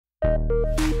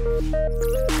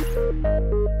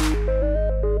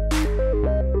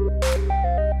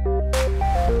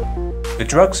The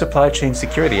Drug Supply Chain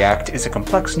Security Act is a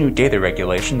complex new data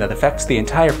regulation that affects the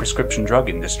entire prescription drug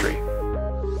industry.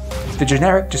 The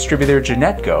generic distributor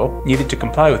Genetco needed to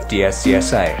comply with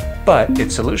DSCSA, but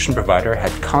its solution provider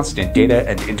had constant data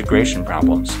and integration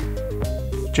problems.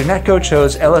 Genetco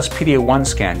chose LSPedia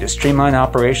OneScan to streamline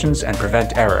operations and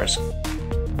prevent errors.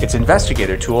 Its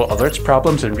Investigator tool alerts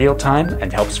problems in real time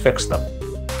and helps fix them.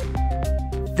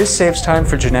 This saves time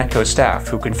for Genetco staff,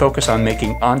 who can focus on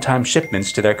making on-time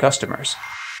shipments to their customers.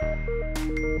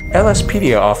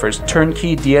 LSPedia offers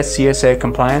turnkey DSCSA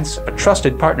compliance, a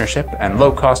trusted partnership, and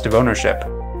low cost of ownership.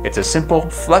 It's a simple,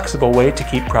 flexible way to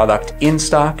keep product in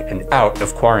stock and out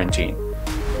of quarantine.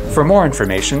 For more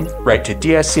information, write to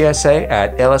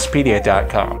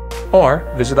DSCSA@lspedia.com or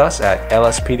visit us at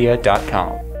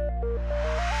lspedia.com.